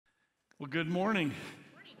Well, good morning.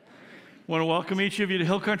 I want to welcome each of you to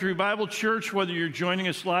Hill Country Bible Church, whether you're joining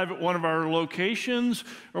us live at one of our locations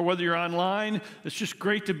or whether you're online. It's just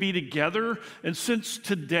great to be together. And since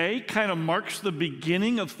today kind of marks the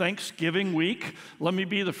beginning of Thanksgiving week, let me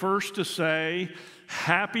be the first to say,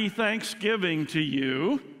 Happy Thanksgiving to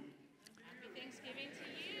you. Happy Thanksgiving to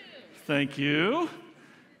you. Thank you.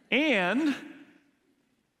 And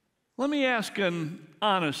let me ask an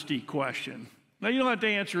honesty question. Now, you don't have to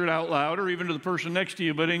answer it out loud or even to the person next to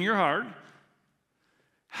you, but in your heart,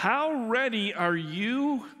 how ready are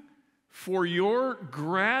you for your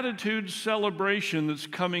gratitude celebration that's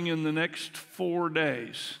coming in the next 4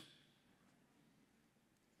 days?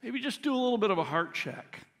 Maybe just do a little bit of a heart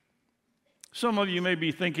check. Some of you may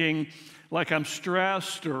be thinking, like, I'm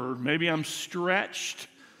stressed, or maybe I'm stretched.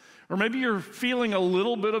 Or maybe you're feeling a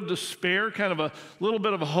little bit of despair, kind of a little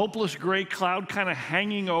bit of a hopeless gray cloud kind of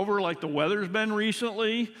hanging over like the weather's been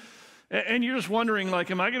recently. And you're just wondering,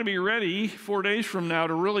 like, am I going to be ready 4 days from now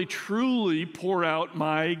to really truly pour out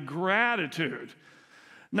my gratitude?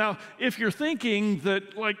 Now, if you're thinking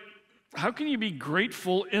that, like, how can you be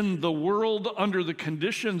grateful in the world under the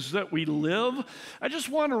conditions that we live? I just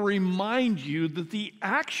want to remind you that the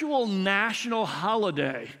actual national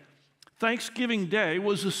holiday, Thanksgiving Day,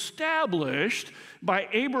 was established by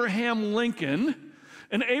Abraham Lincoln.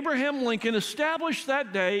 And Abraham Lincoln established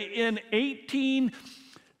that day in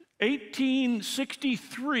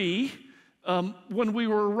 1863 when we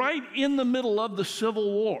were right in the middle of the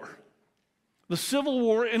Civil War. The Civil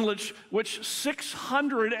War in which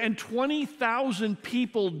 620,000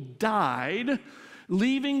 people died,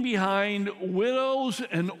 leaving behind widows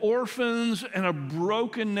and orphans and a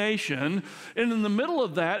broken nation. And in the middle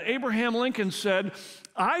of that, Abraham Lincoln said,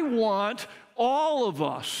 I want all of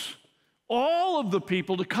us, all of the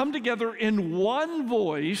people, to come together in one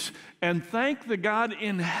voice and thank the God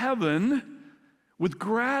in heaven with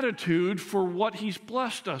gratitude for what he's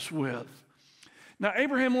blessed us with. Now,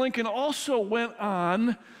 Abraham Lincoln also went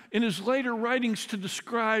on in his later writings to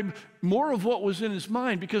describe more of what was in his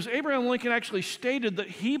mind, because Abraham Lincoln actually stated that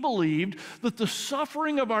he believed that the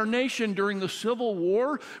suffering of our nation during the Civil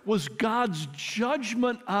War was God's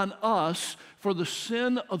judgment on us for the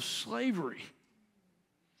sin of slavery.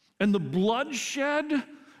 And the bloodshed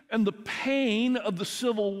and the pain of the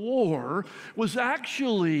Civil War was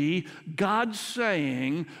actually God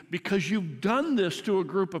saying, because you've done this to a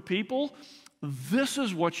group of people, this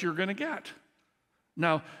is what you're going to get.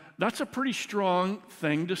 Now, that's a pretty strong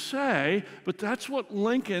thing to say, but that's what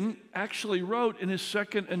Lincoln actually wrote in his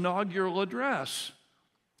second inaugural address.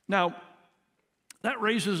 Now, that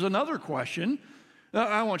raises another question that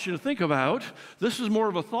I want you to think about. This is more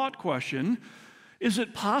of a thought question. Is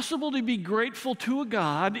it possible to be grateful to a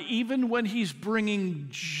God even when he's bringing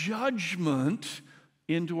judgment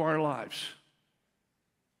into our lives?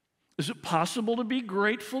 Is it possible to be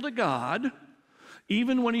grateful to God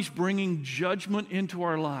even when he's bringing judgment into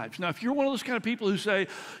our lives? Now, if you're one of those kind of people who say,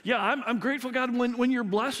 yeah, I'm grateful, God, when you're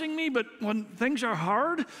blessing me, but when things are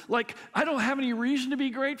hard, like, I don't have any reason to be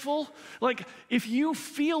grateful. Like, if you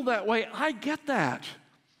feel that way, I get that.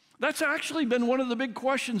 That's actually been one of the big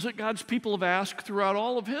questions that God's people have asked throughout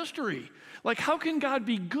all of history. Like, how can God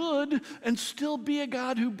be good and still be a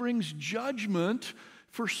God who brings judgment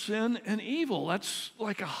for sin and evil? That's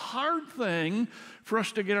like a hard thing for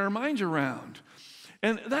us to get our minds around.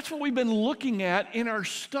 And that's what we've been looking at in our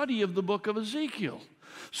study of the book of Ezekiel.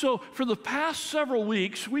 So for the past several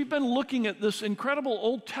weeks, we've been looking at this incredible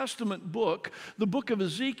Old Testament book, the book of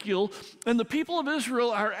Ezekiel, and the people of Israel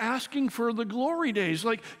are asking for the glory days.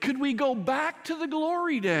 Like, could we go back to the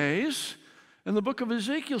glory days? And the book of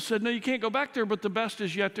Ezekiel said, no, you can't go back there, but the best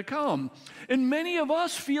is yet to come. And many of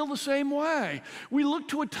us feel the same way. We look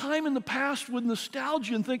to a time in the past with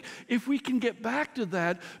nostalgia and think, if we can get back to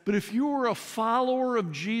that, but if you were a follower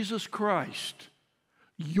of Jesus Christ,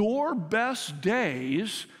 your best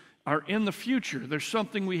days are in the future. There's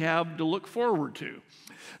something we have to look forward to.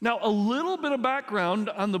 Now, a little bit of background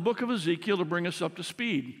on the book of Ezekiel to bring us up to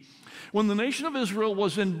speed. When the nation of Israel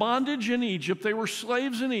was in bondage in Egypt, they were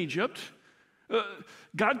slaves in Egypt.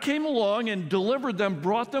 God came along and delivered them,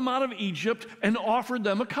 brought them out of Egypt, and offered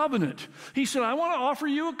them a covenant. He said, I want to offer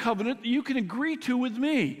you a covenant that you can agree to with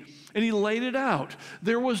me. And he laid it out.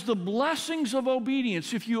 There was the blessings of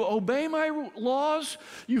obedience. If you obey my laws,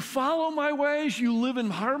 you follow my ways, you live in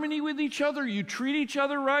harmony with each other, you treat each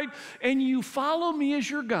other right, and you follow me as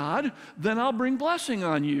your God, then I'll bring blessing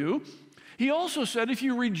on you. He also said, if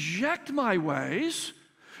you reject my ways,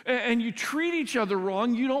 and you treat each other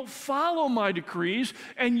wrong, you don't follow my decrees,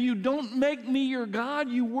 and you don't make me your God,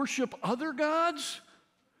 you worship other gods,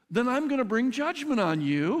 then I'm going to bring judgment on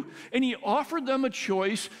you. And he offered them a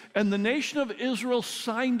choice, and the nation of Israel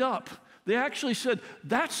signed up. They actually said,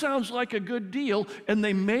 that sounds like a good deal, and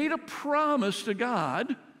they made a promise to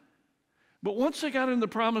God. But once they got in the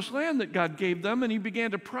promised land that God gave them, and he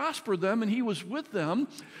began to prosper them, and he was with them,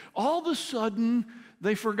 all of a sudden,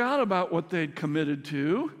 they forgot about what they'd committed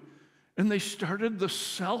to, and they started the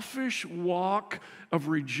selfish walk of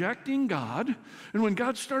rejecting God. And when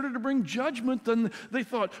God started to bring judgment, then they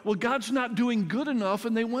thought, well, God's not doing good enough,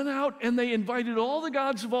 and they went out and they invited all the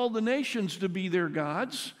gods of all the nations to be their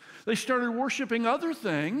gods. They started worshiping other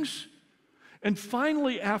things. And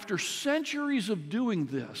finally, after centuries of doing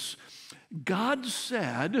this, God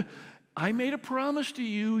said, I made a promise to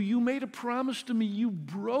you, you made a promise to me, you've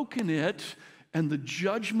broken it, and the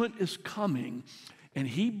judgment is coming. And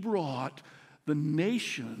he brought the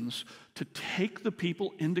nations to take the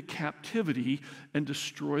people into captivity and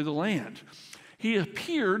destroy the land. He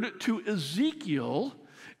appeared to Ezekiel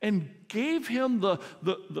and gave him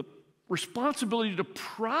the responsibility to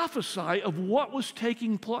prophesy of what was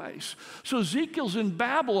taking place. So Ezekiel's in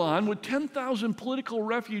Babylon with 10,000 political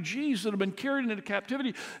refugees that have been carried into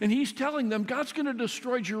captivity, and he's telling them God's going to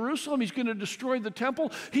destroy Jerusalem, he's going to destroy the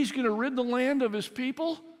temple, he's going to rid the land of his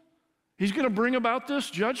people, he's going to bring about this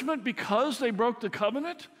judgment because they broke the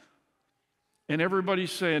covenant. And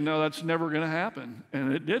everybody's saying, no, that's never going to happen.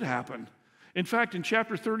 And it did happen. In fact, in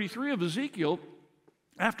chapter 33 of Ezekiel,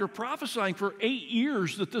 after prophesying for 8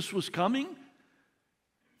 years that this was coming,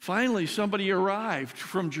 finally somebody arrived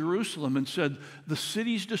from Jerusalem and said, the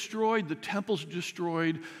city's destroyed, the temple's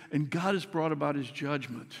destroyed, and God has brought about his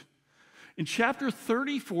judgment. In chapter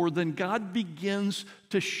 34, then God begins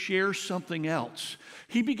to share something else.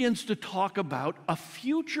 He begins to talk about a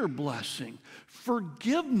future blessing,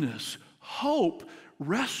 forgiveness, hope,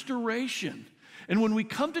 restoration. And when we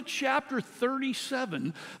come to chapter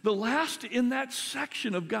 37, the last in that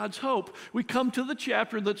section of God's hope, we come to the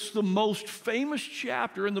chapter that's the most famous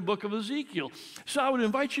chapter in the book of Ezekiel. So I would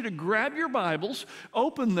invite you to grab your Bibles,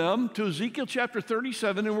 open them to Ezekiel chapter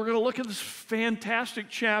 37, and we're going to look at this fantastic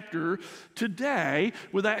chapter today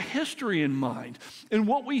with that history in mind. And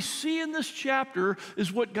what we see in this chapter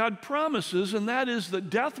is what God promises, and that is that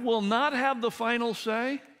death will not have the final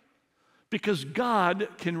say because God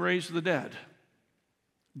can raise the dead.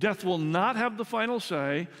 Death will not have the final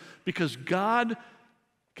say because God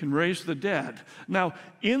can raise the dead. Now,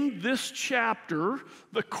 in this chapter,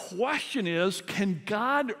 the question is, can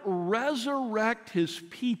God resurrect his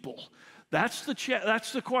people? That's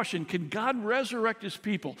the question. Can God resurrect his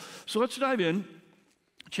people? So let's dive in.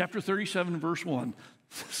 Chapter 37, verse 1.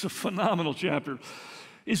 It's a phenomenal chapter.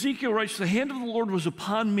 Ezekiel writes, the hand of the Lord was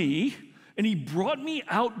upon me, and he brought me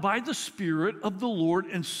out by the Spirit of the Lord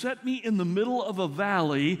and set me in the middle of a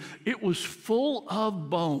valley. It was full of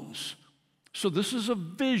bones. So this is a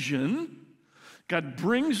vision. God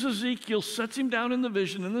brings Ezekiel, sets him down in the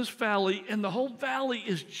vision in this valley, and the whole valley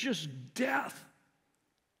is just death.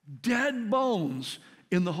 Dead bones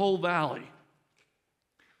in the whole valley.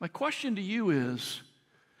 My question to you is,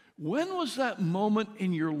 when was that moment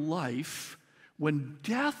in your life when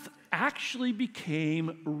death actually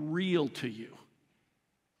became real to you?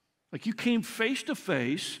 Like you came face to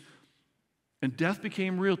face and death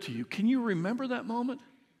became real to you. Can you remember that moment?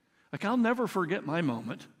 Like I'll never forget my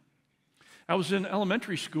moment. I was in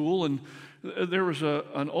elementary school and there was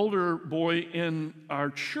an older boy in our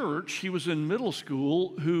church. He was in middle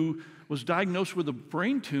school who was diagnosed with a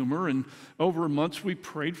brain tumor, and over months we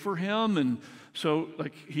prayed for him, and so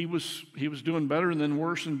like he was doing better and then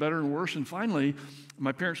worse and better and worse, and finally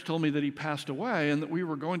my parents told me that he passed away and that we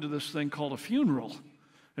were going to this thing called a funeral.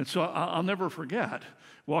 And so I'll never forget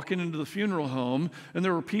walking into the funeral home, and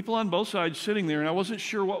there were people on both sides sitting there, and I wasn't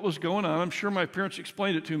sure what was going on. I'm sure my parents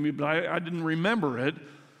explained it to me, but I didn't remember it.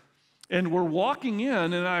 And we're walking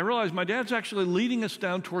in, and I realized my dad's actually leading us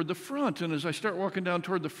down toward the front. And as I start walking down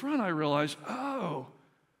toward the front, I realized, oh,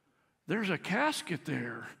 there's a casket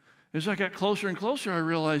there. As I got closer and closer, I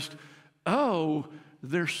realized, oh,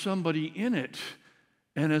 there's somebody in it.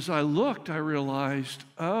 And as I looked, I realized,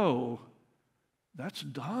 oh, that's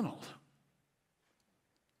Donald.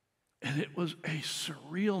 And it was a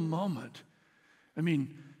surreal moment. I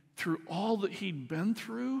mean, through all that he'd been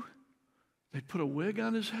through, they put a wig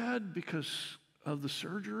on his head because of the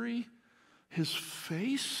surgery. His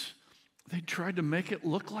face, they tried to make it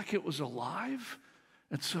look like it was alive.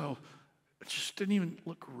 And so it just didn't even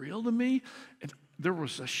look real to me. And there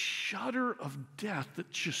was a shudder of death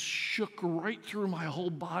that just shook right through my whole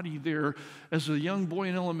body there as a young boy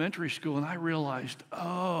in elementary school. And I realized,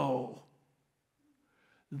 oh,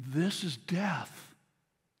 this is death.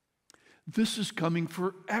 This is coming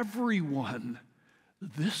for everyone.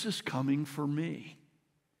 This is coming for me.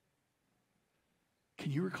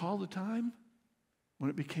 Can you recall the time when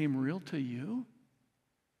it became real to you?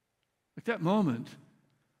 Like that moment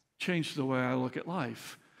changed the way I look at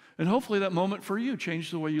life. And hopefully that moment for you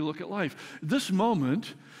changed the way you look at life. This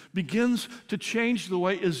moment begins to change the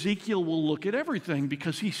way Ezekiel will look at everything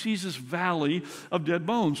because he sees this valley of dead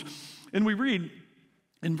bones. And we read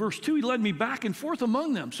in verse 2, he led me back and forth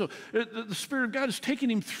among them. So the Spirit of God is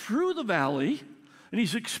taking him through the valley, and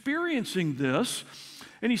he's experiencing this.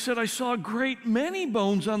 And he said, I saw a great many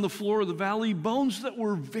bones on the floor of the valley, bones that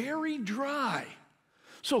were very dry.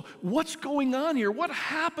 So what's going on here? What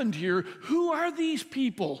happened here? Who are these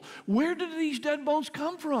people? Where did these dead bones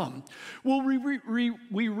come from? Well,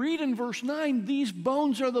 we read in verse 9, these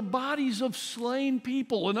bones are the bodies of slain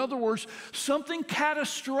people. In other words, something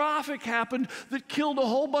catastrophic happened that killed a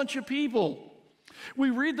whole bunch of people.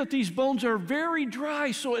 We read that these bones are very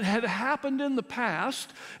dry, so it had happened in the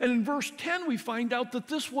past. And in verse 10, we find out that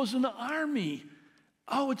this was an army.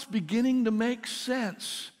 Oh, it's beginning to make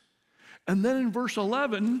sense. And then in verse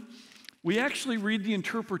 11, we actually read the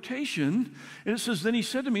interpretation, and it says, then he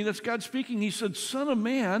said to me, that's God speaking, he said, Son of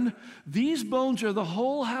man, these bones are the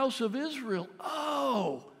whole house of Israel.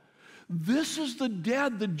 Oh, this is the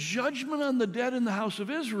dead, the judgment on the dead in the house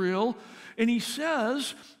of Israel. And he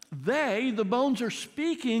says, the bones are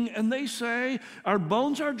speaking, and they say, our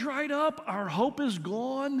bones are dried up, our hope is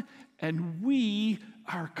gone, and we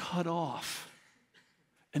are cut off.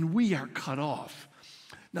 And we are cut off.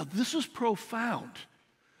 Now, this is profound.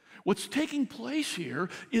 What's taking place here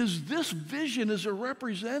is this vision is a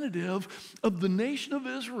representative of the nation of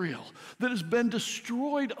Israel that has been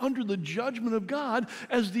destroyed under the judgment of God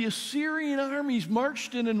as the Assyrian armies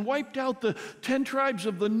marched in and wiped out the 10 tribes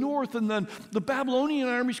of the north, and then the Babylonian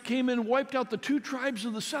armies came in and wiped out the 2 tribes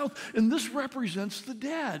of the south, and this represents the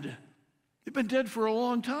dead. They've been dead for a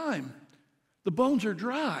long time. The bones are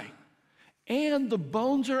dry. And the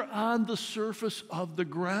bones are on the surface of the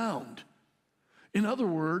ground. In other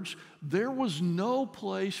words, there was no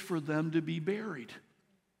place for them to be buried.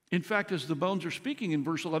 In fact, as the bones are speaking in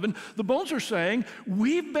verse 11, the bones are saying,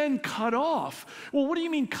 we've been cut off. Well, what do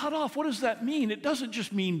you mean cut off? What does that mean? It doesn't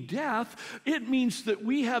just mean death. It means that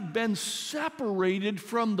we have been separated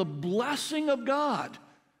from the blessing of God.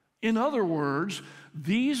 In other words,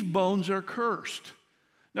 these bones are cursed.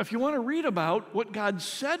 Now, if you want to read about what God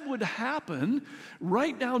said would happen,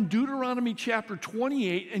 write down Deuteronomy chapter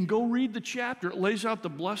 28 and go read the chapter. It lays out the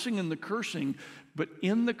blessing and the cursing. But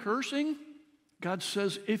in the cursing, God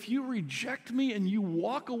says, if you reject me and you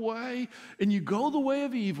walk away and you go the way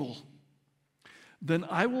of evil, then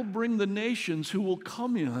I will bring the nations who will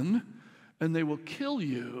come in and they will kill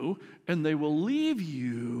you and they will leave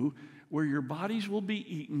you where your bodies will be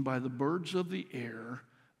eaten by the birds of the air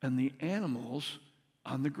and the animals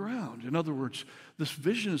on the ground. In other words, this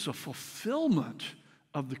vision is a fulfillment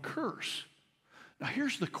of the curse. Now,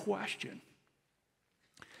 here's the question.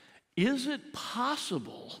 Is it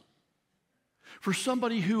possible for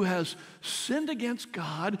somebody who has sinned against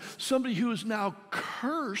God, somebody who is now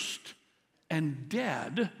cursed and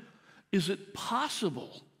dead, is it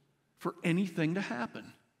possible for anything to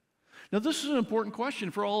happen? Now, this is an important question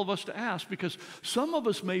for all of us to ask because some of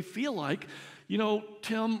us may feel like, you know,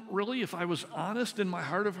 Tim, really, if I was honest in my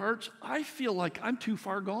heart of hearts, I feel like I'm too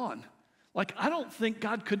far gone. Like, I don't think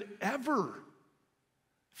God could ever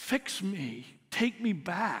fix me, take me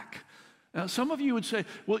back. Now, some of you would say,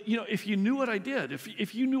 well, you know, if you knew what I did,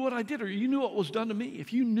 if you knew what I did or you knew what was done to me,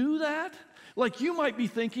 if you knew that, like you might be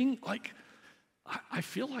thinking, like, I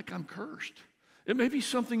feel like I'm cursed. It may be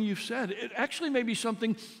something you've said. It actually may be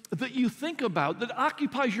something that you think about that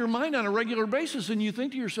occupies your mind on a regular basis, and you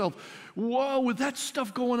think to yourself, whoa, with that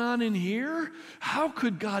stuff going on in here, how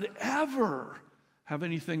could God ever have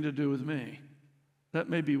anything to do with me? That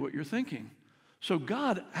may be what you're thinking. So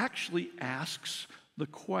God actually asks the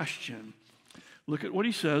question. Look at what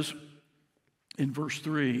he says in verse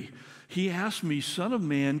 3. He asked me, Son of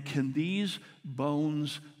man, can these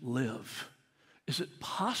bones live? Is it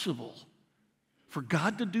possible for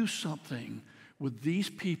God to do something with these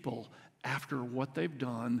people after what they've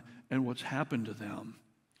done and what's happened to them?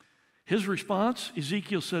 His response,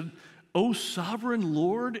 Ezekiel said, O sovereign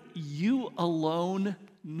Lord, you alone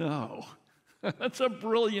know. That's a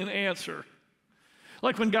brilliant answer.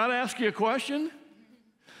 Like when God asks you a question,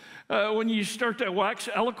 when you start to wax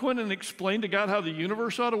eloquent and explain to God how the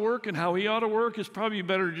universe ought to work and how he ought to work, it's probably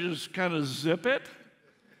better to just kind of zip it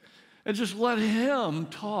and just let him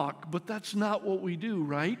talk. But that's not what we do,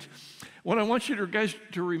 right? What I want you guys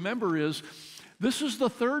to remember is This is the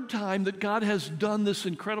third time that God has done this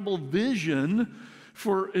incredible vision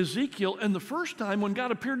for Ezekiel. And the first time when God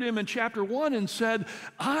appeared to him in chapter 1 and said,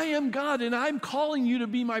 I am God and I'm calling you to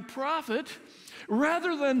be my prophet,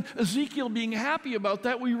 rather than Ezekiel being happy about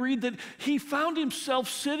that, we read that he found himself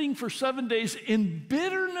sitting for 7 days in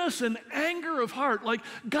bitterness and anger of heart. Like,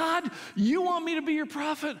 God, you want me to be your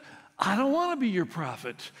prophet? I don't want to be your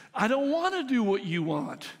prophet. I don't want to do what you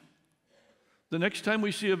want. The next time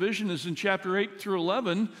we see a vision is in chapter 8 through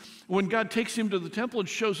 11, when God takes him to the temple and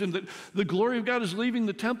shows him that the glory of God is leaving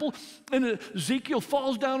the temple, and Ezekiel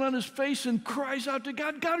falls down on his face and cries out to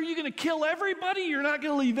God, God, are you going to kill everybody? You're not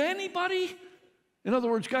going to leave anybody? In other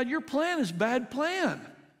words, God, your plan is a bad plan.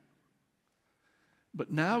 But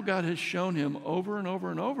now God has shown him over and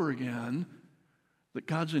over and over again that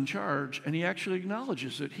God's in charge, and he actually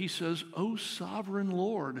acknowledges it. He says, "O sovereign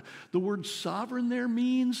Lord." The word sovereign there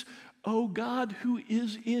means, "Oh God, who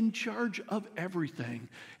is in charge of everything."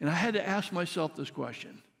 And I had to ask myself this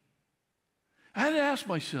question. I had to ask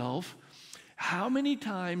myself, how many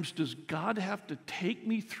times does God have to take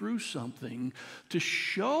me through something to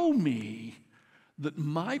show me that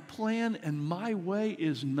my plan and my way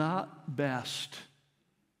is not best?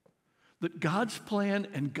 That God's plan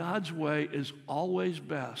and God's way is always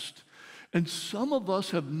best. And some of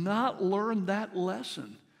us have not learned that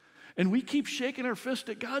lesson. And we keep shaking our fist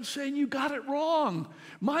at God saying, you got it wrong.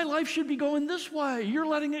 My life should be going this way. You're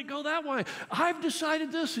letting it go that way. I've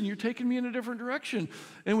decided this and you're taking me in a different direction.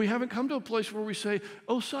 And we haven't come to a place where we say,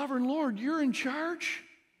 oh, sovereign Lord, you're in charge.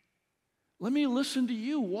 Let me listen to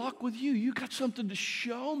you, walk with you. You got something to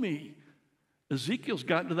show me. Ezekiel's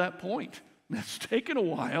gotten to that point. That's taken a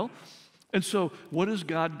while. And so what is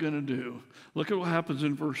God going to do? Look at what happens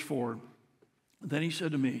in verse 4. Then he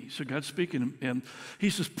said to me, so God's speaking, and he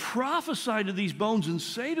says, prophesy to these bones and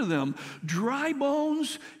say to them, dry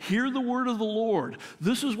bones, hear the word of the Lord.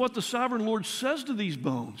 This is what the sovereign Lord says to these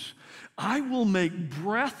bones. I will make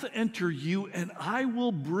breath enter you, and I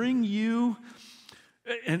will bring you,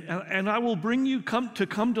 and I will bring you come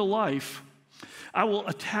to life. I will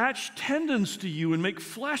attach tendons to you and make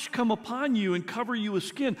flesh come upon you and cover you with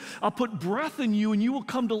skin. I'll put breath in you, and you will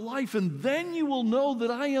come to life, and then you will know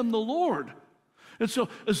that I am the Lord. And so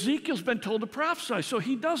Ezekiel's been told to prophesy, so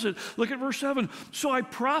he does it. Look at verse 7. So I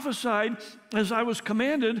prophesied as I was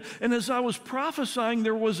commanded, and as I was prophesying,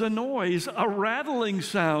 there was a noise, a rattling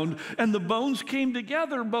sound, and the bones came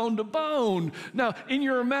together, bone to bone. Now, in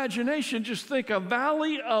your imagination, just think a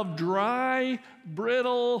valley of dry,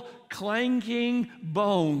 brittle, clanking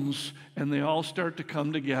bones, and they all start to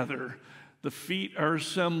come together. The feet are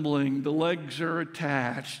assembling, the legs are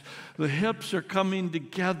attached, the hips are coming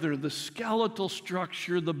together, the skeletal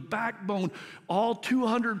structure, the backbone, all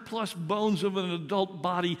 200 plus bones of an adult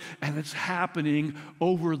body, and it's happening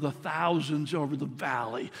over the thousands over the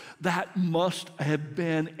valley. That must have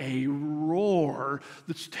been a roar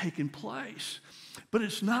that's taken place. But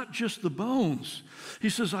it's not just the bones. He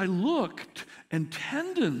says, I looked, and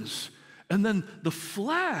tendons, and then the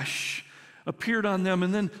flesh appeared on them,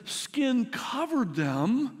 and then skin covered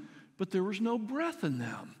them, but there was no breath in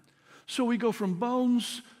them. So we go from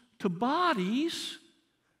bones to bodies,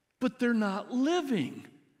 but they're not living.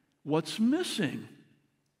 What's missing?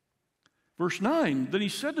 Verse 9, then he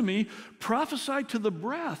said to me, prophesy to the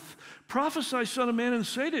breath. Prophesy, son of man, and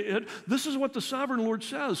say to it, this is what the sovereign Lord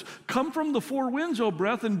says. Come from the four winds, O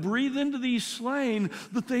breath, and breathe into these slain,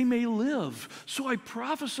 that they may live. So I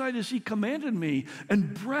prophesied as he commanded me,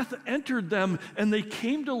 and breath entered them, and they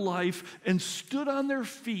came to life and stood on their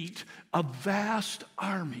feet, a vast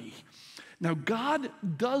army. Now God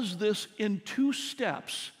does this in two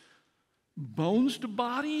steps, bones to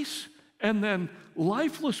bodies, and then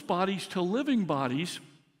lifeless bodies to living bodies,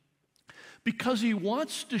 because he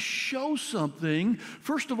wants to show something,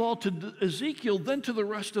 first of all to Ezekiel, then to the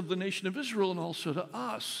rest of the nation of Israel, and also to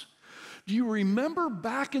us. Do you remember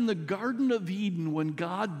back in the Garden of Eden when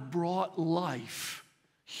God brought life,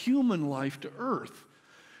 human life, to earth?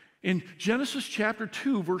 In Genesis chapter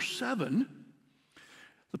 2, verse 7,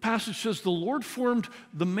 the passage says, the Lord formed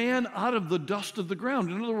the man out of the dust of the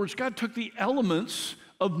ground. In other words, God took the elements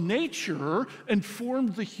of nature and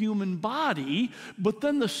formed the human body. But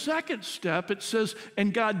then the second step, it says,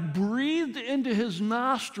 and God breathed into his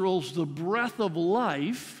nostrils the breath of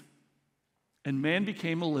life, and man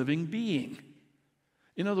became a living being.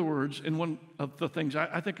 In other words, in one of the things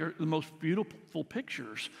I think are the most beautiful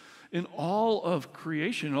pictures in all of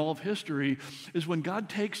creation, all of history, is when God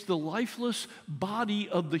takes the lifeless body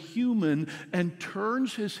of the human and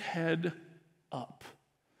turns his head up.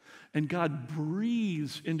 And God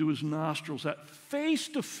breathes into his nostrils, that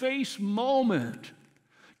face-to-face moment.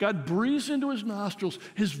 God breathes into his nostrils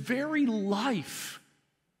his very life.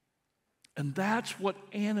 And that's what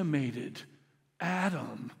animated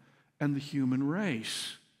Adam and the human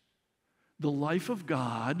race. The life of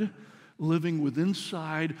God living within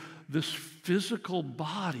inside this physical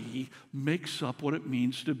body makes up what it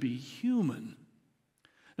means to be human.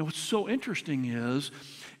 Now, what's so interesting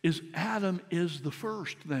is Adam is the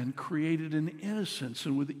first then created in innocence,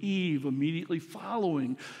 and with Eve immediately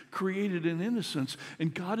following, created in innocence.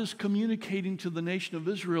 And God is communicating to the nation of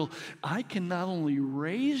Israel, I can not only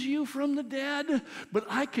raise you from the dead, but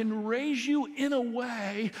I can raise you in a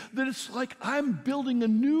way that it's like I'm building a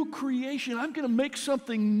new creation. I'm going to make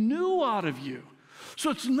something new out of you. So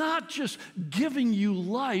it's not just giving you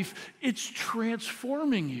life, it's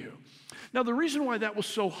transforming you. Now, the reason why that was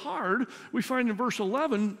so hard, we find in verse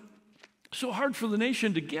 11, so hard for the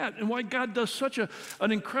nation to get, and why God does such an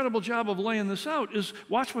incredible job of laying this out, is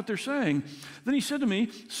watch what they're saying. Then he said to me,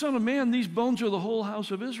 Son of man, these bones are the whole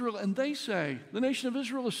house of Israel. And they say, the nation of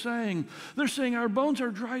Israel is saying, they're saying, our bones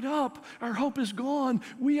are dried up, our hope is gone,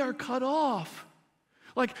 we are cut off.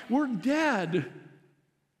 Like, we're dead.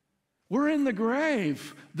 We're in the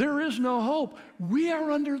grave. There is no hope. We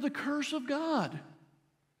are under the curse of God.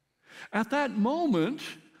 At that moment,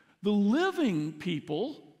 the living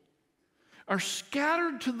people are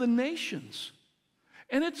scattered to the nations.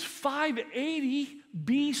 And it's 580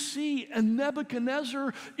 BC, and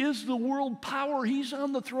Nebuchadnezzar is the world power. He's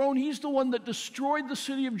on the throne. He's the one that destroyed the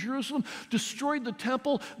city of Jerusalem, destroyed the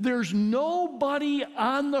temple. There's nobody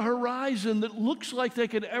on the horizon that looks like they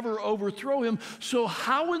could ever overthrow him. So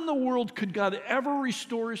how in the world could God ever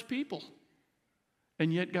restore his people?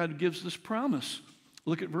 And yet God gives this promise.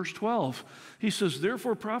 Look at verse 12. He says,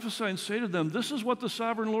 therefore prophesy and say to them, this is what the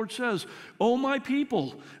sovereign Lord says, O my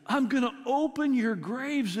people, I'm going to open your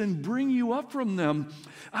graves and bring you up from them.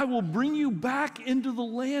 I will bring you back into the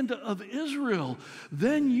land of Israel.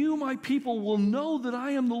 Then you, my people, will know that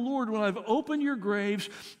I am the Lord when I've opened your graves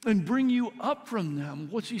and bring you up from them.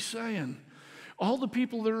 What's he saying? All the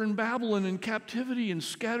people that are in Babylon in captivity and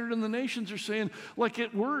scattered in the nations are saying,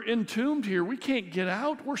 we're entombed here. We can't get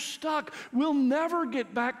out. We're stuck. We'll never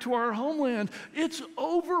get back to our homeland. It's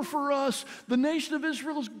over for us. The nation of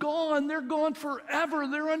Israel is gone. They're gone forever.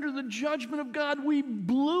 They're under the judgment of God. We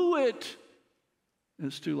blew it. And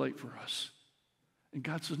it's too late for us. And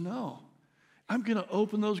God says, no. I'm going to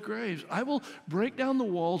open those graves. I will break down the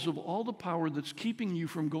walls of all the power that's keeping you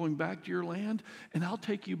from going back to your land, and I'll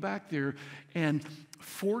take you back there. And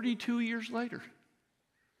 42 years later,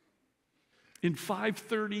 in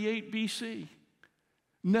 538 BC,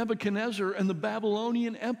 Nebuchadnezzar and the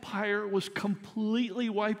Babylonian Empire was completely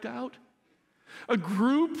wiped out. A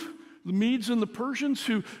group, the Medes and the Persians,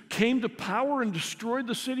 who came to power and destroyed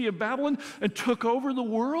the city of Babylon and took over the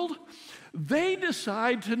world, they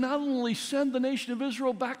decide to not only send the nation of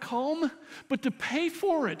Israel back home, but to pay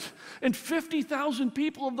for it. And 50,000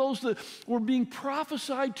 people of those that were being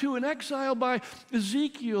prophesied to in exile by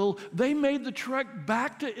Ezekiel, they made the trek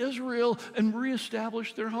back to Israel and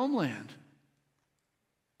reestablished their homeland.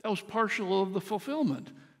 That was partial of the fulfillment.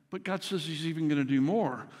 But God says he's even going to do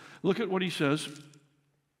more. Look at what he says.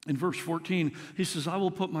 In verse 14, he says, I will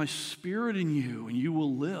put my spirit in you, and you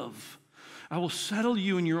will live. I will settle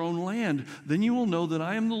you in your own land. Then you will know that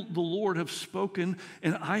I am the Lord, have spoken,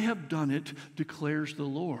 and I have done it, declares the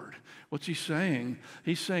Lord. What's he saying?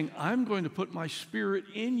 He's saying, I'm going to put my spirit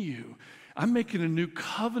in you. I'm making a new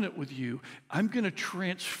covenant with you. I'm going to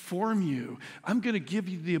transform you. I'm going to give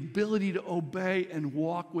you the ability to obey and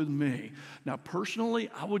walk with me. Now, personally,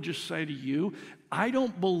 I would just say to you, I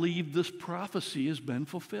don't believe this prophecy has been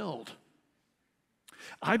fulfilled.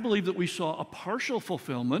 I believe that we saw a partial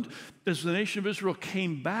fulfillment as the nation of Israel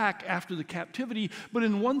came back after the captivity, but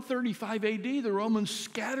in 135 AD, the Romans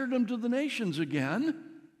scattered them to the nations again.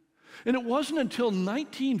 And it wasn't until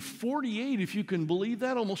 1948, if you can believe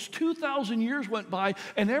that, almost 2,000 years went by,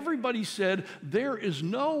 and everybody said, there is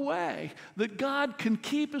no way that God can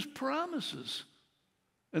keep his promises.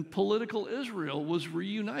 And political Israel was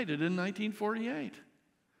reunited in 1948.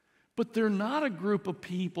 But they're not a group of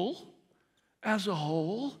people as a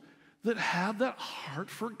whole that have that heart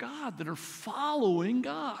for God, that are following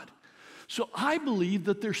God. So I believe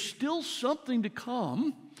that there's still something to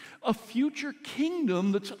come, a future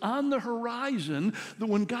kingdom that's on the horizon, that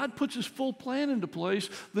when God puts his full plan into place,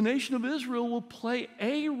 the nation of Israel will play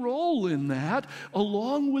a role in that,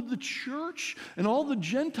 along with the church and all the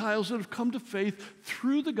Gentiles that have come to faith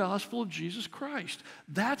through the gospel of Jesus Christ.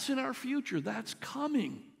 That's in our future. That's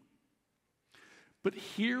coming. But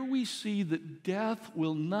here we see that death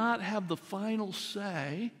will not have the final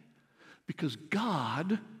say because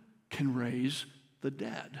God can raise the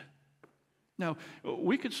dead. Now,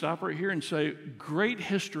 we could stop right here and say, great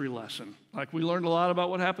history lesson. Like we learned a lot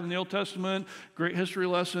about what happened in the Old Testament, great history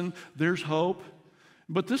lesson, there's hope.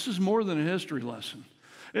 But this is more than a history lesson.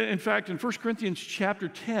 In fact, in 1 Corinthians chapter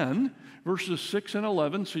 10, verses 6 and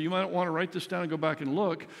 11, so you might want to write this down and go back and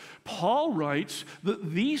look, Paul writes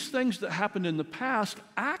that these things that happened in the past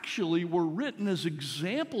actually were written as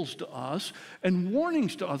examples to us and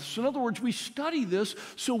warnings to us. In other words, we study this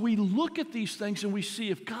so we look at these things and we see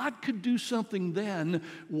if God could do something then,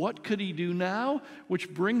 what could he do now?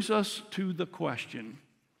 Which brings us to the question.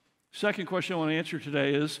 Second question I want to answer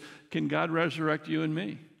today is, can God resurrect you and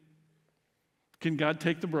me? Can God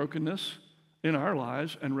take the brokenness in our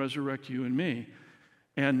lives and resurrect you and me?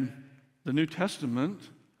 And the New Testament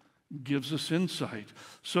gives us insight.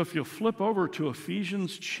 So if you'll flip over to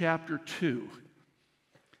Ephesians chapter 2.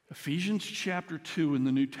 Ephesians chapter 2 in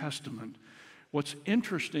the New Testament. What's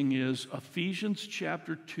interesting is Ephesians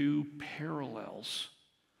chapter 2 parallels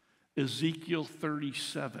Ezekiel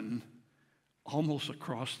 37 almost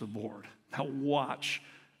across the board. Now watch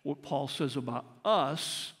what Paul says about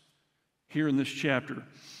us here in this chapter.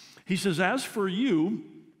 He says, as for you,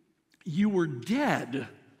 you were dead.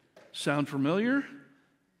 Sound familiar?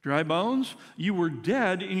 Dry bones? You were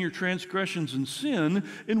dead in your transgressions and sin,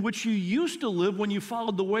 in which you used to live when you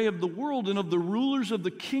followed the way of the world and of the rulers of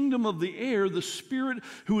the kingdom of the air, the spirit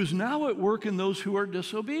who is now at work in those who are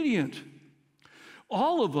disobedient.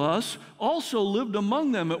 All of us also lived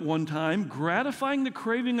among them at one time, gratifying the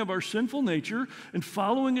craving of our sinful nature and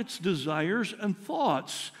following its desires and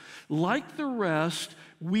thoughts. Like the rest,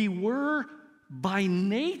 we were by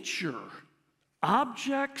nature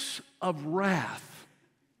objects of wrath.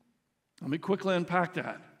 Let me quickly unpack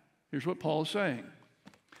that. Here's what Paul is saying.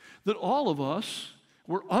 That all of us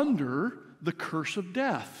were under the curse of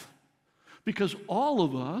death because all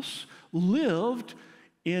of us lived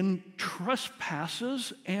in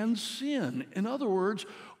trespasses and sin. In other words,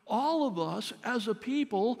 all of us as a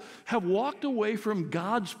people have walked away from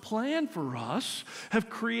God's plan for us,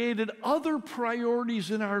 have created other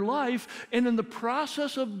priorities in our life, and in the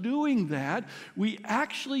process of doing that, we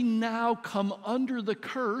actually now come under the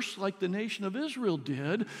curse, like the nation of Israel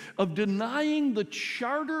did, of denying the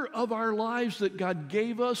charter of our lives that God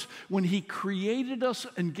gave us when he created us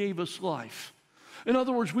and gave us life. In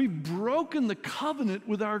other words, we've broken the covenant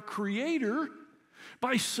with our Creator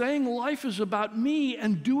by saying life is about me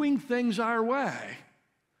and doing things our way.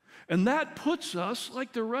 And that puts us,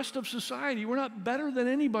 like the rest of society, we're not better than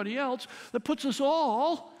anybody else, that puts us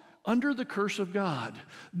all under the curse of God,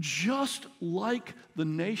 just like the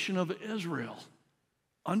nation of Israel,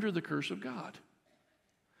 under the curse of God.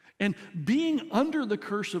 And being under the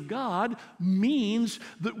curse of God means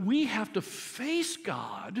that we have to face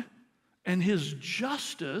God and his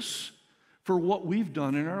justice for what we've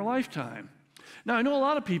done in our lifetime. Now, I know a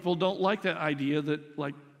lot of people don't like that idea that,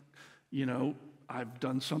 like, you know, I've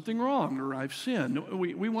done something wrong or I've sinned.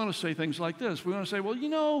 We want to say things like this. We want to say, well, you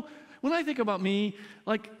know, when I think about me,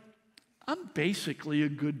 like, I'm basically a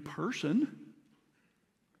good person.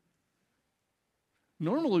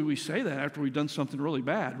 Normally we say that after we've done something really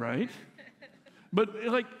bad, right? But,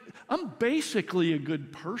 like, I'm basically a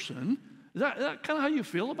good person. Is that kind of how you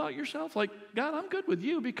feel about yourself? Like, God, I'm good with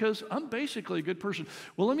you because I'm basically a good person.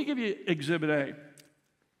 Well, let me give you Exhibit A.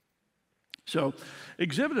 So,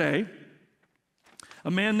 Exhibit A,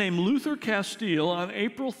 a man named Luther Castile on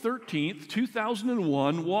April 13th,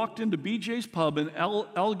 2001, walked into BJ's Pub in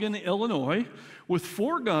Elgin, Illinois, with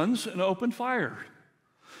 4 guns and opened fire.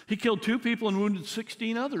 He killed 2 people and wounded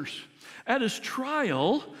 16 others. At his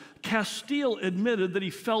trial, Castile admitted that he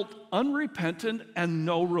felt unrepentant and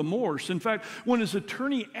no remorse. In fact, when his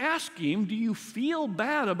attorney asked him, do you feel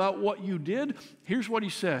bad about what you did? Here's what he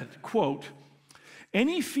said, quote,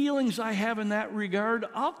 any feelings I have in that regard,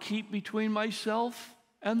 I'll keep between myself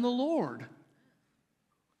and the Lord.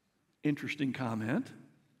 Interesting comment.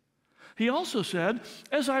 He also said,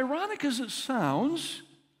 as ironic as it sounds,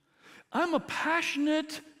 I'm a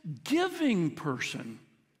passionate, giving person.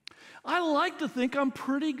 I like to think I'm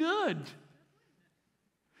pretty good.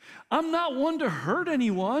 I'm not one to hurt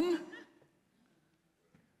anyone.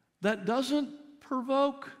 That doesn't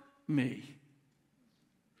provoke me.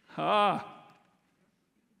 I'm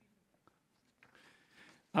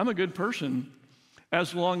a good person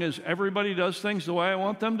as long as everybody does things the way I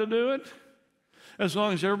want them to do it, as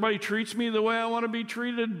long as everybody treats me the way I want to be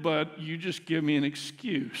treated, but you just give me an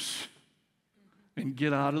excuse and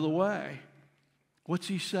get out of the way. What's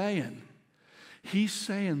he saying? He's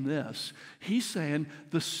saying this. He's saying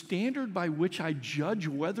the standard by which I judge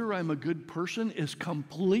whether I'm a good person is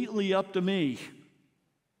completely up to me.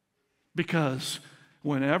 Because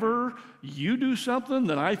whenever you do something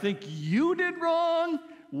that I think you did wrong,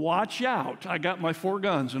 watch out. I got my 4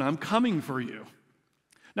 guns and I'm coming for you.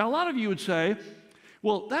 Now, a lot of you would say,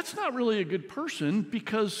 well, that's not really a good person,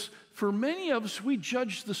 because for many of us, we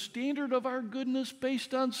judge the standard of our goodness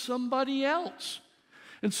based on somebody else.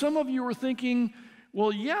 And some of you are thinking,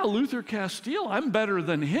 well, yeah, Luther Castile, I'm better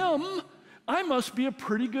than him. I must be a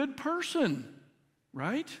pretty good person,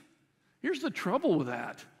 right? Here's the trouble with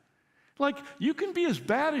that. Like, you can be as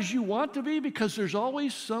bad as you want to be because there's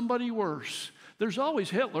always somebody worse. There's always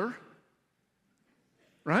Hitler,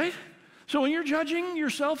 right? So when you're judging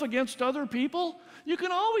yourself against other people, you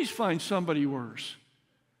can always find somebody worse.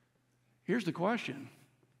 Here's the question.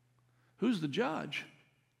 Who's the judge?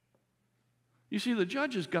 You see, the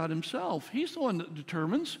judge is God himself. He's the one that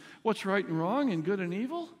determines what's right and wrong and good and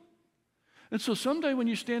evil. And so someday when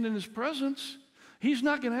you stand in his presence, he's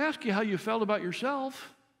not going to ask you how you felt about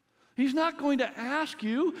yourself. He's not going to ask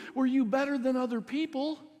you, were you better than other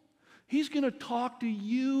people? He's going to talk to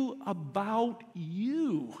you about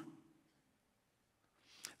you.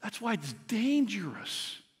 That's why it's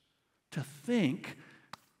dangerous to think,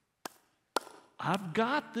 I've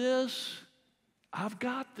got this,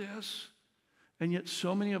 and yet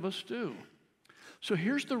so many of us do. So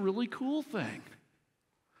here's the really cool thing.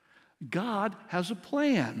 God has a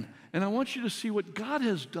plan, and I want you to see what God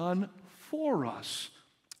has done for us.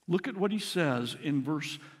 Look at what he says in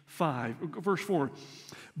verse 4.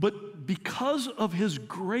 But because of his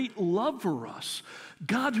great love for us,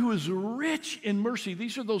 God, who is rich in mercy,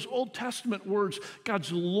 these are those Old Testament words,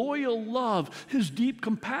 God's loyal love, his deep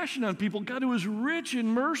compassion on people, God who is rich in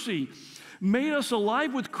mercy, made us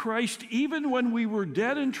alive with Christ even when we were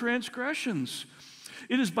dead in transgressions.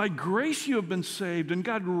 It is by grace you have been saved, and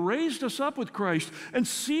God raised us up with Christ and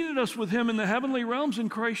seated us with him in the heavenly realms in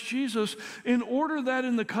Christ Jesus, in order that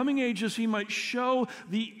in the coming ages he might show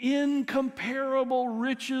the incomparable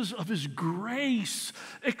riches of his grace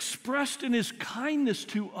expressed in his kindness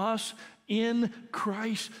to us in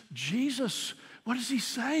Christ Jesus. What is he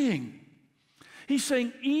saying? He's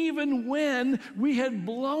saying even when we had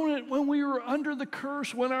blown it, when we were under the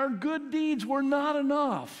curse, when our good deeds were not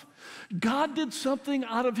enough, God did something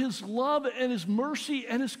out of his love and his mercy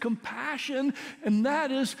and his compassion, and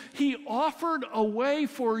that is he offered a way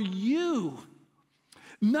for you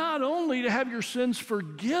not only to have your sins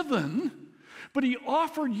forgiven, but he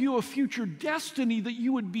offered you a future destiny that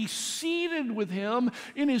you would be seated with him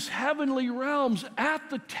in his heavenly realms, at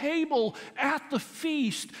the table, at the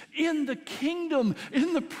feast, in the kingdom,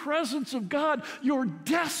 in the presence of God. Your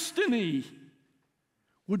destiny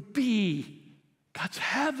would be God's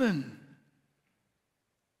heaven.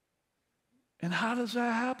 And how does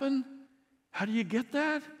that happen? How do you get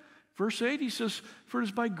that? Verse 8, he says, for it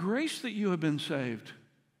is by grace that you have been saved,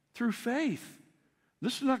 through faith.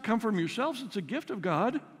 This does not come from yourselves, it's a gift of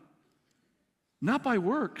God, not by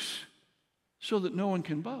works, so that no one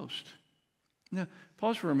can boast. Now,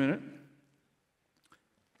 pause for a minute.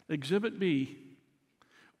 Exhibit B.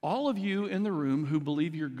 All of you in the room who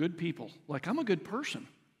believe you're good people, like I'm a good person,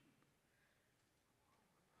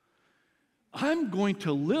 I'm going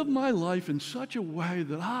to live my life in such a way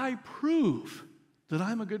that I prove that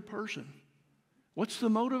I'm a good person. What's the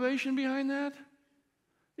motivation behind that?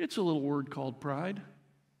 It's a little word called pride,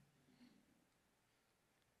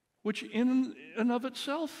 which in and of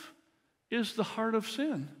itself is the heart of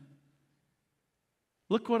sin.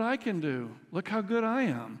 Look what I can do. Look how good I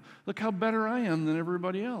am. Look how better I am than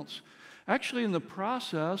everybody else. Actually, in the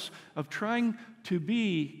process of trying to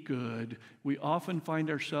be good, we often find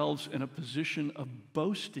ourselves in a position of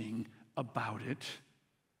boasting about it.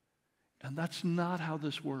 And that's not how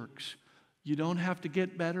this works. You don't have to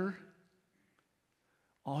get better.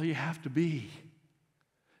 All you have to be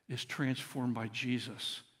is transformed by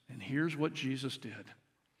Jesus. And here's what Jesus did.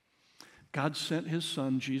 God sent his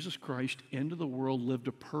son, Jesus Christ, into the world, lived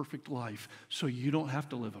a perfect life, so you don't have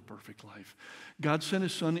to live a perfect life. God sent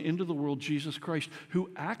his son into the world, Jesus Christ, who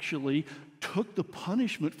actually took the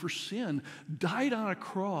punishment for sin, died on a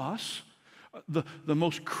cross, the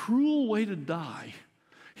most cruel way to die.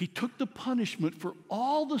 He took the punishment for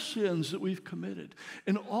all the sins that we've committed.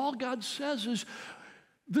 And all God says is,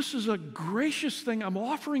 this is a gracious thing I'm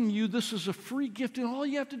offering you. This is a free gift, and all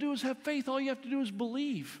you have to do is have faith. All you have to do is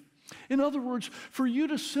believe. In other words, for you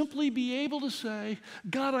to simply be able to say,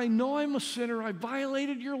 God, I know I'm a sinner. I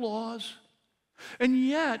violated your laws. And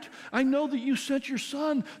yet, I know that you sent your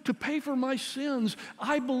son to pay for my sins.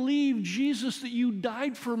 I believe, Jesus, that you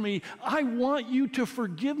died for me. I want you to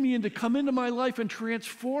forgive me and to come into my life and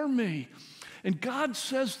transform me. And God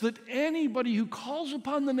says that anybody who calls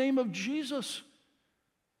upon the name of Jesus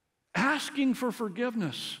asking for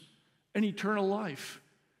forgiveness and eternal life,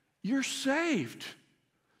 you're saved.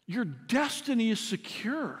 Your destiny is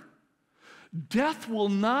secure. Death will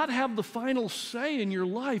not have the final say in your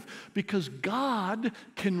life because God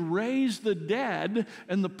can raise the dead,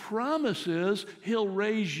 and the promise is He'll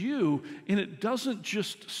raise you. And it doesn't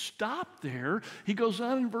just stop there. He goes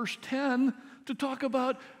on in verse 10 to talk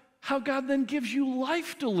about how God then gives you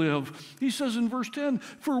life to live. He says in verse 10,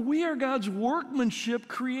 "For we are God's workmanship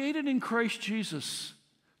created in Christ Jesus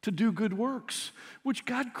to do good works, which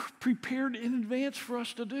God prepared in advance for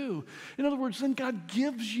us to do." In other words, then God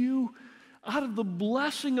gives you, out of the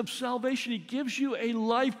blessing of salvation, He gives you a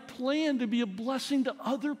life plan to be a blessing to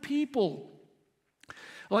other people.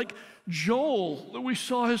 Like Joel, that we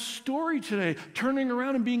saw his story today, turning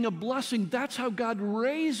around and being a blessing. That's how God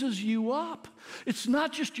raises you up. It's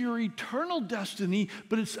not just your eternal destiny,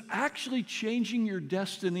 but it's actually changing your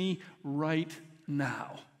destiny right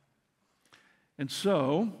now. And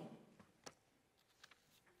so,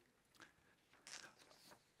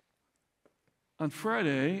 on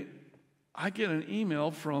Friday, I get an email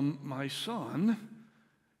from my son,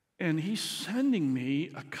 and he's sending me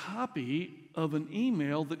a copy of an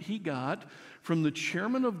email that he got from the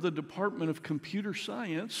chairman of the Department of Computer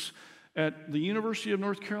Science at the University of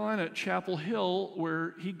North Carolina at Chapel Hill,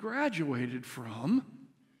 where he graduated from.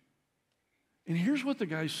 And here's what the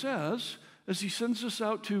guy says as he sends this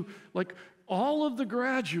out to all of the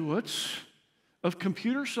graduates of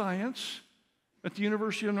computer science at the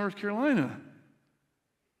University of North Carolina.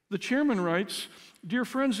 The chairman writes, "Dear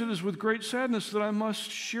friends, it is with great sadness that I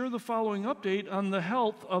must share the following update on the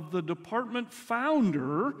health of the department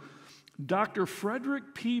founder, Dr.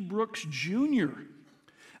 Frederick P. Brooks, Jr.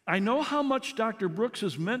 I know how much Dr. Brooks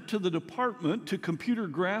has meant to the department, to computer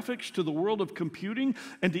graphics, to the world of computing,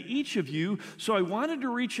 and to each of you, so I wanted to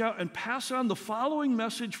reach out and pass on the following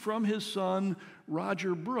message from his son,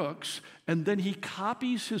 Roger Brooks," and then he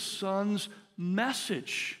copies his son's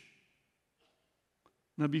message.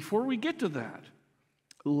 Now, before we get to that,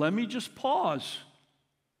 let me just pause.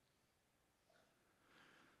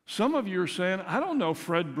 Some of you are saying, "I don't know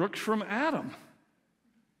Fred Brooks from Adam,"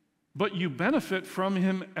 but you benefit from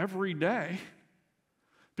him every day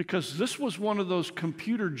because this was one of those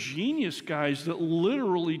computer genius guys that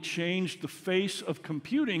literally changed the face of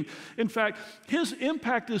computing. In fact, his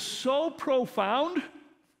impact is so profound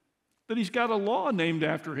that he's got a law named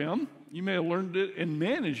after him. You may have learned it in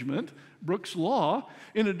management, Brooks Law.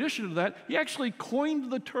 In addition to that, he actually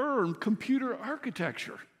coined the term computer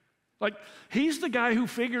architecture. He's the guy who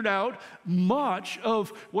figured out much of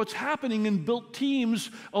what's happening and built teams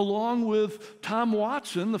along with Tom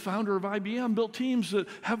Watson, the founder of IBM, built teams that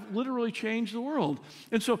have literally changed the world.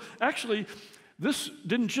 And so actually, this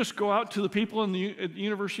didn't just go out to the people at the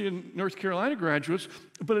University of North Carolina graduates,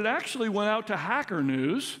 but it actually went out to Hacker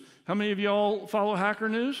News. How many of you all follow Hacker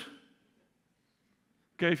News?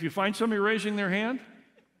 Okay, if you find somebody raising their hand,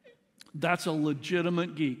 that's a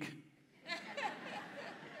legitimate geek.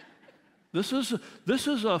 This is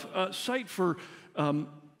a site for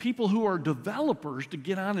people who are developers to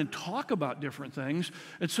get on and talk about different things.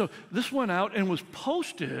 And so this went out and was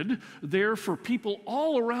posted there for people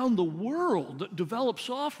all around the world that develop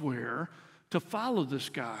software to follow this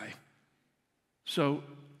guy. So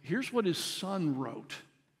here's what his son wrote.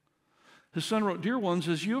 His son wrote, "Dear ones,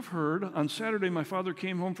 as you have heard, on Saturday my father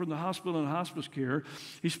came home from the hospital in hospice care.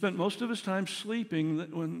 He spent most of his time sleeping.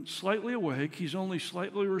 When slightly awake, he's only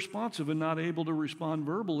slightly responsive and not able to respond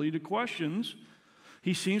verbally to questions.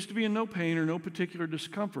 He seems to be in no pain or no particular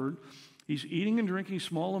discomfort. He's eating and drinking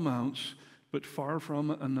small amounts, but far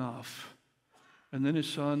from enough." And then his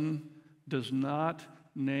son does not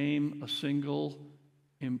name a single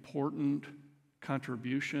important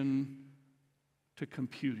contribution to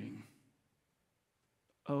computing.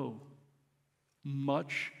 Oh,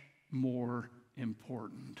 much more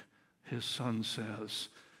important, his son says.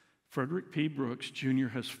 Frederick P. Brooks, Jr.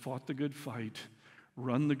 has fought the good fight,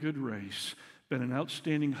 run the good race, been an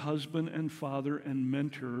outstanding husband and father and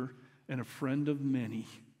mentor and a friend of many,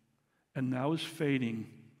 and now is fading.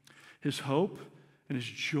 His hope and his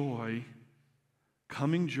joy,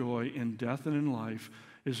 coming joy in death and in life,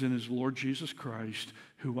 is in his Lord Jesus Christ,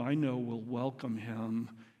 who I know will welcome him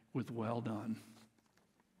with "well done."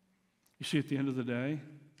 You see, at the end of the day,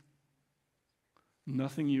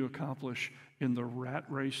 nothing you accomplish in the rat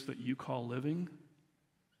race that you call living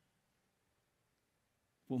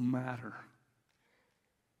will matter.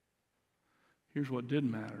 Here's what did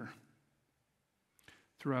matter.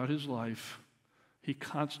 Throughout his life, he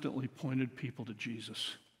constantly pointed people to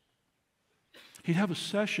Jesus. He'd have a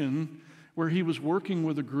session where he was working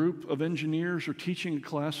with a group of engineers or teaching a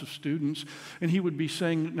class of students, and he would be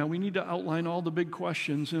saying, now we need to outline all the big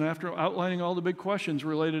questions, and after outlining all the big questions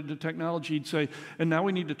related to technology, he'd say, and now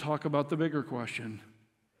we need to talk about the bigger question.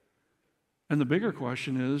 And the bigger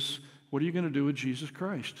question is, what are you going to do with Jesus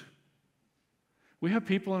Christ? We have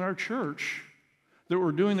people in our church that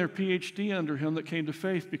were doing their PhD under him that came to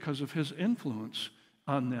faith because of his influence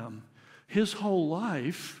on them. His whole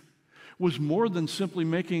life was more than simply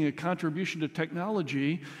making a contribution to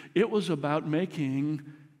technology. It was about making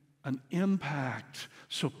an impact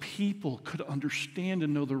so people could understand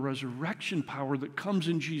and know the resurrection power that comes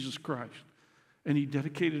in Jesus Christ. And he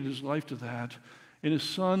dedicated his life to that. And his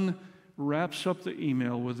son wraps up the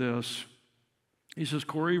email with this. He says,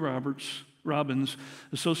 Corey Robbins,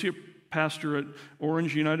 associate pastor at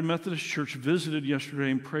Orange United Methodist Church, visited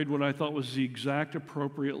yesterday and prayed what I thought was the exact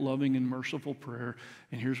appropriate, loving, and merciful prayer.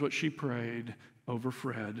 And here's what she prayed over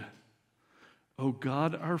Fred. O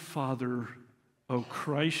God, our Father, O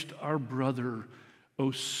Christ, our brother,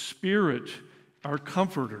 O Spirit, our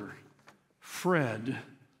comforter, Fred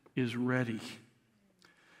is ready.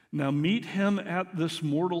 Now meet him at this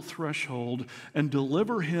mortal threshold and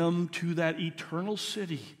deliver him to that eternal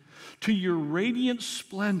city, to your radiant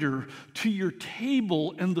splendor, to your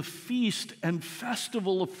table and the feast and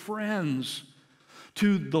festival of friends,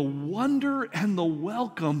 to the wonder and the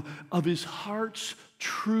welcome of his heart's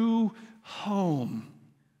true home.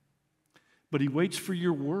 But he waits for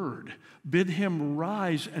your word. Bid him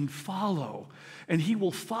rise and follow, and he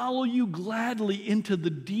will follow you gladly into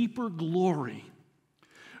the deeper glory.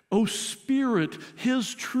 O Spirit,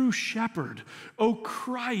 his true shepherd. O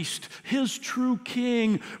Christ, his true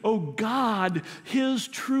King. O God, his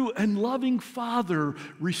true and loving Father,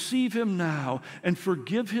 receive him now and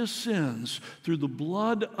forgive his sins through the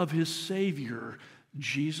blood of his Savior,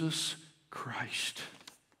 Jesus Christ.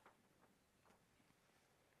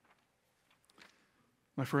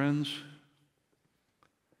 My friends,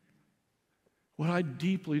 what I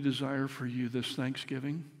deeply desire for you this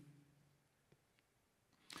Thanksgiving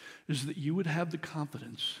is that you would have the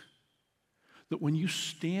confidence that when you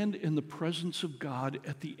stand in the presence of God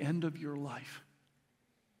at the end of your life,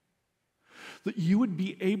 that you would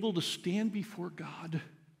be able to stand before God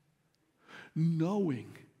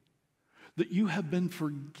knowing that you have been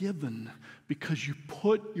forgiven because you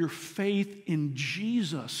put your faith in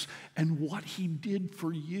Jesus and what he did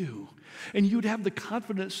for you. And you'd have the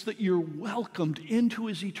confidence that you're welcomed into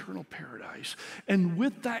his eternal paradise. And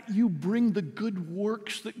with that, you bring the good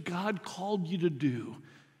works that God called you to do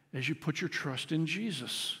as you put your trust in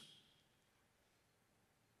Jesus.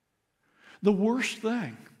 The worst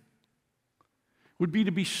thing would be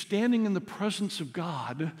to be standing in the presence of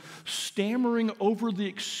God, stammering over the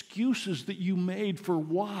excuses that you made for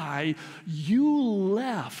why you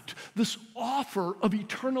left this offer of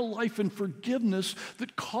eternal life and forgiveness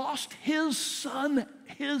that cost his son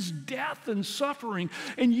his death and suffering,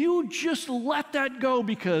 and you just let that go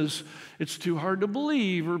because it's too hard to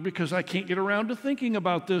believe, or because I can't get around to thinking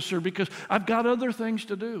about this, or because I've got other things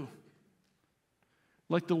to do.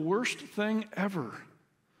 Like the worst thing ever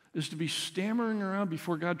is to be stammering around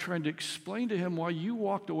before God trying to explain to him why you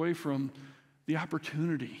walked away from the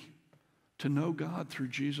opportunity to know God through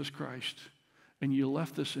Jesus Christ, and you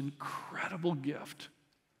left this incredible gift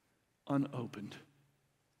unopened.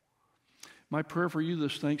 My prayer for you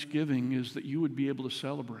this Thanksgiving is that you would be able to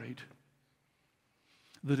celebrate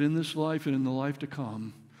that in this life and in the life to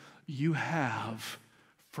come, you have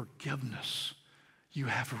forgiveness, you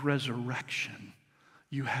have resurrection,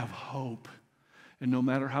 you have hope. And no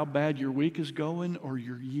matter how bad your week is going, or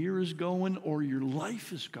your year is going, or your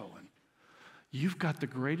life is going, you've got the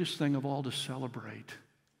greatest thing of all to celebrate.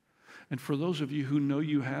 And for those of you who know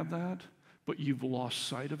you have that, but you've lost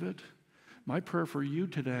sight of it, my prayer for you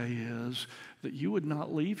today is that you would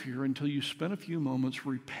not leave here until you spent a few moments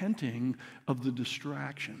repenting of the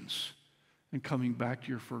distractions and coming back to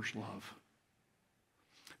your first love.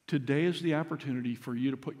 Today is the opportunity for you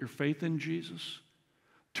to put your faith in Jesus,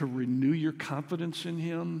 to renew your confidence in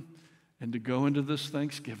him, and to go into this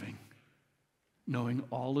Thanksgiving knowing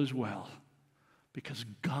all is well, because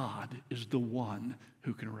God is the one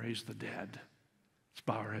who can raise the dead. Let's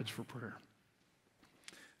bow our heads for prayer.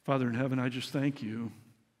 Father in heaven, I just thank you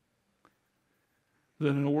that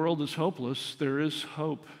in a world that's hopeless, there is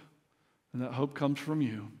hope, and that hope comes from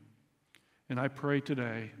you. And I pray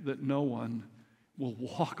today that no one will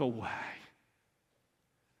walk away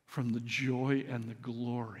from the joy and the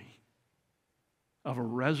glory of a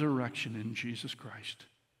resurrection in Jesus Christ.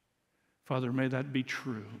 Father, may that be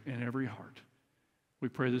true in every heart. We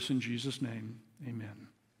pray this in Jesus' name. Amen.